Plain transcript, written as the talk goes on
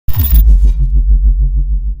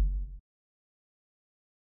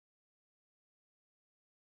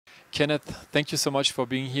Kenneth, thank you so much for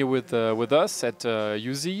being here with us at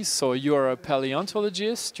USI. So you are a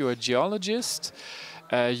paleontologist, you're a geologist.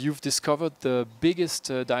 You've discovered the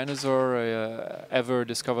biggest dinosaur ever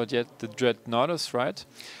discovered yet, the Dreadnoughtus, right?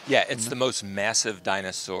 Yeah, it's the most massive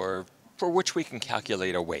dinosaur for which we can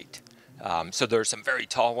calculate a weight. So there are some very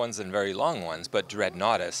tall ones and very long ones, but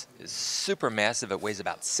Dreadnoughtus is super massive. It weighs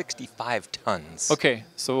about 65 tons. Okay,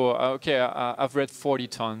 so I've read 40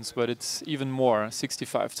 tons, but it's even more,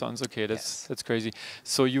 65 tons. Okay, that's crazy.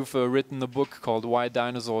 So you've written a book called Why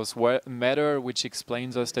Dinosaurs Matter, which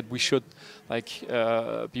explains us that we should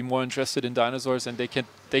be more interested in dinosaurs, and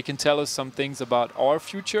they can tell us some things about our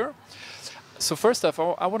future. So first off,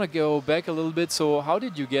 I want to go back a little bit. So how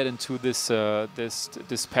did you get into this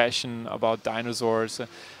this passion about dinosaurs?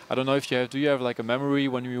 I don't know if you have. Do you have like a memory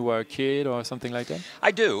when you were a kid or something like that?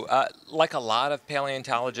 I do. Like a lot of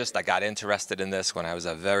paleontologists, I got interested in this when I was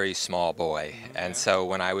a very small boy. And so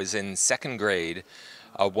when I was in second grade,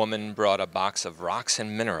 a woman brought a box of rocks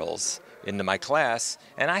and minerals into my class,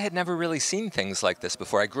 and I had never really seen things like this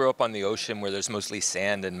before. I grew up on the ocean where there's mostly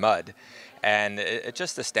sand and mud, and it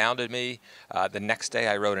just astounded me. The next day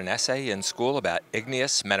I wrote an essay in school about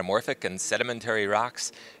igneous, metamorphic, and sedimentary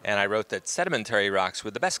rocks, and I wrote that sedimentary rocks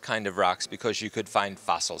were the best kind of rocks because you could find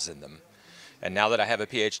fossils in them. And now that I have a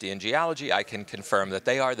PhD in geology, I can confirm that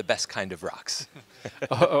they are the best kind of rocks.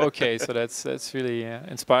 Okay, so that's really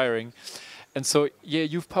inspiring. And so, yeah,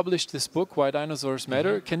 you've published this book, Why Dinosaurs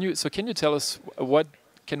Matter. Can you tell us what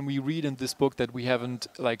can we read in this book that we haven't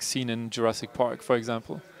seen in Jurassic Park, for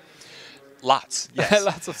example? Lots, yes.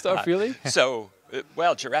 Lots of stuff, really?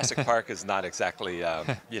 Well, Jurassic Park is not exactly,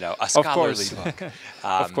 a scholarly book.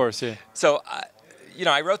 Of course, yeah. So,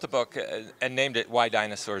 I wrote the book and named it Why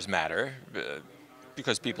Dinosaurs Matter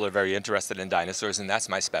because people are very interested in dinosaurs, and that's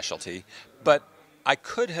my specialty. But I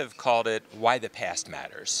could have called it Why the Past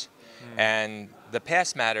Matters. And the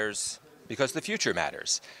past matters because the future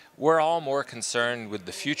matters. We're all more concerned with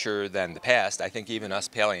the future than the past, I think even us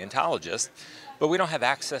paleontologists, but we don't have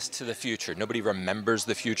access to the future. Nobody remembers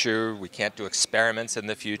the future. We can't do experiments in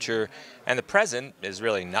the future. And the present is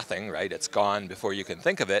really nothing, right? It's gone before you can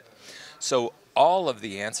think of it. So all of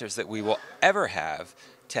the answers that we will ever have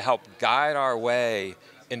to help guide our way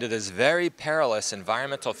into this very perilous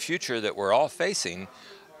environmental future that we're all facing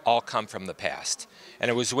all come from the past. And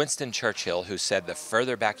it was Winston Churchill who said, the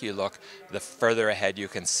further back you look, the further ahead you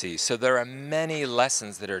can see. So there are many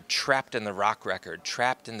lessons that are trapped in the rock record,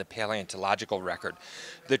 trapped in the paleontological record,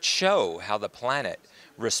 that show how the planet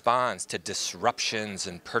responds to disruptions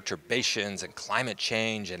and perturbations and climate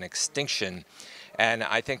change and extinction. And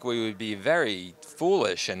I think we would be very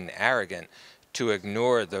foolish and arrogant to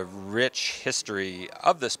ignore the rich history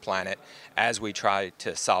of this planet as we try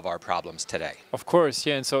to solve our problems today. Of course,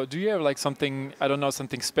 yeah. And so do you have something, I don't know,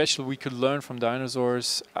 something special we could learn from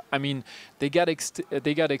dinosaurs? I mean, they got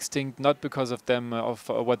extinct not because of them, of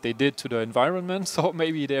what they did to the environment, so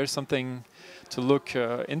maybe there's something to look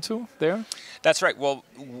into there? That's right. Well,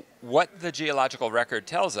 what the geological record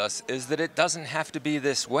tells us is that it doesn't have to be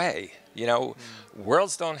this way.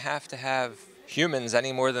 Worlds don't have to have humans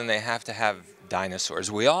any more than they have to have dinosaurs.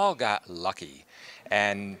 We all got lucky.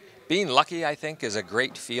 And being lucky, I think, is a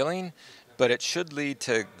great feeling, but it should lead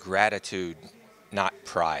to gratitude, not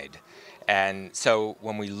pride. And so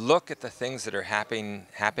when we look at the things that are happening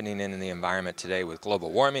in the environment today with global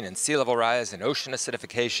warming and sea level rise and ocean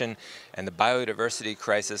acidification and the biodiversity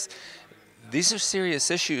crisis, these are serious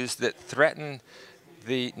issues that threaten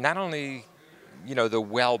not only the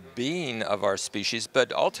well-being of our species,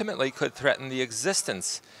 but ultimately could threaten the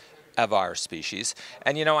existence of our species.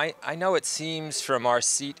 And I know it seems from our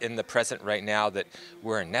seat in the present right now that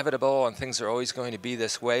we're inevitable and things are always going to be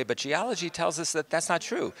this way, but geology tells us that that's not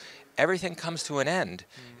true. Everything comes to an end.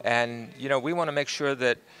 And we want to make sure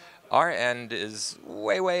that our end is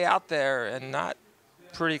way, way out there and not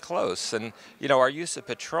pretty close. And our use of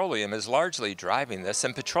petroleum is largely driving this,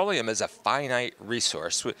 and petroleum is a finite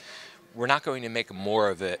resource. We're not going to make more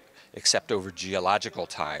of it except over geological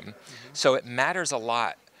time. So it matters a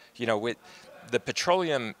lot. With the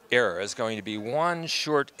petroleum era is going to be one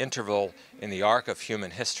short interval in the arc of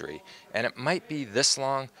human history. And it might be this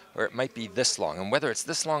long or it might be this long. And whether it's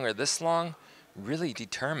this long or this long really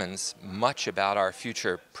determines much about our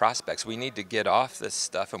future prospects. We need to get off this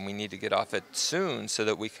stuff, and we need to get off it soon so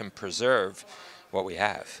that we can preserve what we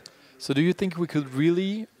have. So do you think we could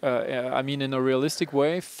really, in a realistic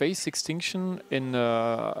way, face extinction in,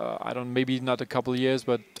 maybe not a couple of years,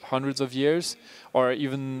 but hundreds of years, or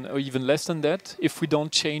even less than that, if we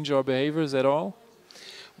don't change our behaviors at all?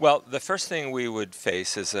 Well, the first thing we would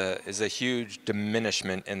face is a huge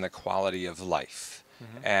diminishment in the quality of life.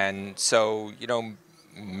 And so, you know,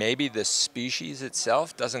 maybe the species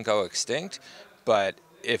itself doesn't go extinct, but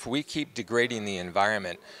if we keep degrading the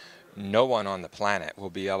environment, no one on the planet will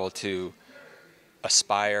be able to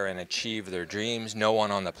aspire and achieve their dreams. No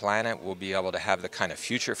one on the planet will be able to have the kind of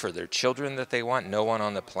future for their children that they want. No one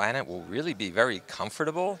on the planet will really be very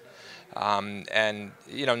comfortable. And,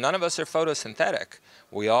 you know, none of us are photosynthetic.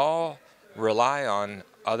 We all rely on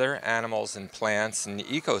other animals and plants and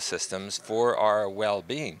ecosystems for our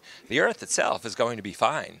well-being. The Earth itself is going to be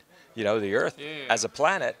fine. You know, the Earth as a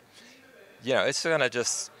planet, you know, it's going to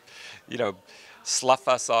just, you know, slough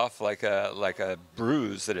us off like a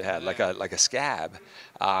bruise that it had, like a scab.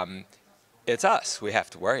 It's us we have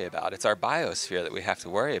to worry about. It's our biosphere that we have to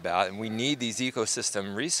worry about, and we need these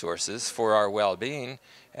ecosystem resources for our well-being,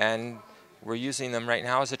 and we're using them right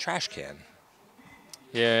now as a trash can.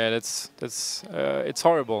 Yeah, that's it's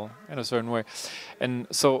horrible in a certain way, and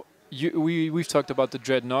so we've talked about the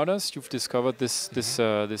dreadnoughtus. You've discovered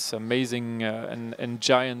this amazing and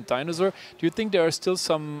giant dinosaur. Do you think there are still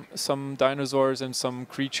some dinosaurs and some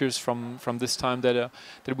creatures from this time that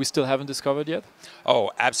we still haven't discovered yet?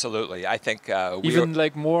 Oh, absolutely. I think even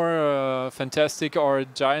like more fantastic or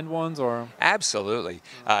giant ones, or absolutely.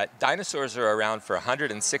 Dinosaurs are around for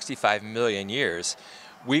 165 million years.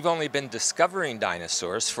 We've only been discovering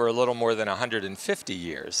dinosaurs for a little more than 150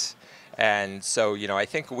 years. And so, you know, I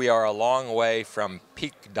think we are a long way from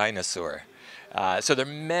peak dinosaur. So there are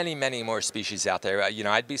many, many more species out there. You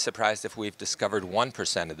know, I'd be surprised if we've discovered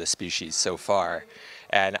 1% of the species so far.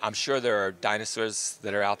 And I'm sure there are dinosaurs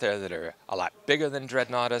that are out there that are a lot bigger than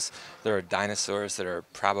Dreadnoughtus. There are dinosaurs that are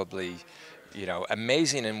probably, you know,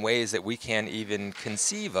 amazing in ways that we can't even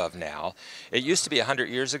conceive of now. It used to be 100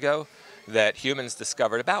 years ago that humans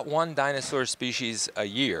discovered about one dinosaur species a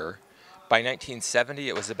year. By 1970,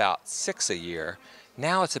 it was about 6 a year.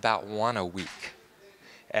 Now it's about 1 a week.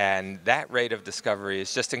 And that rate of discovery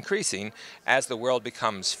is just increasing as the world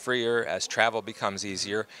becomes freer, as travel becomes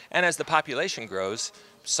easier, and as the population grows,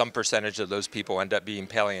 some percentage of those people end up being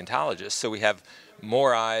paleontologists. So we have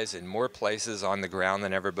more eyes in more places on the ground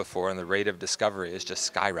than ever before, and the rate of discovery is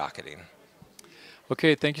just skyrocketing.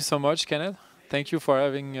 Okay, thank you so much, Kenneth. Thank you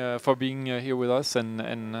for being here with us,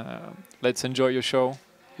 and let's enjoy your show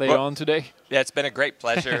later on today. Yeah, it's been a great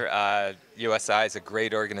pleasure. USI is a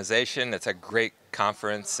great organization. It's a great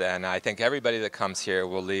conference, and I think everybody that comes here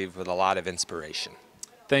will leave with a lot of inspiration.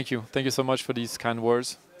 Thank you. Thank you so much for these kind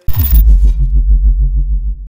words.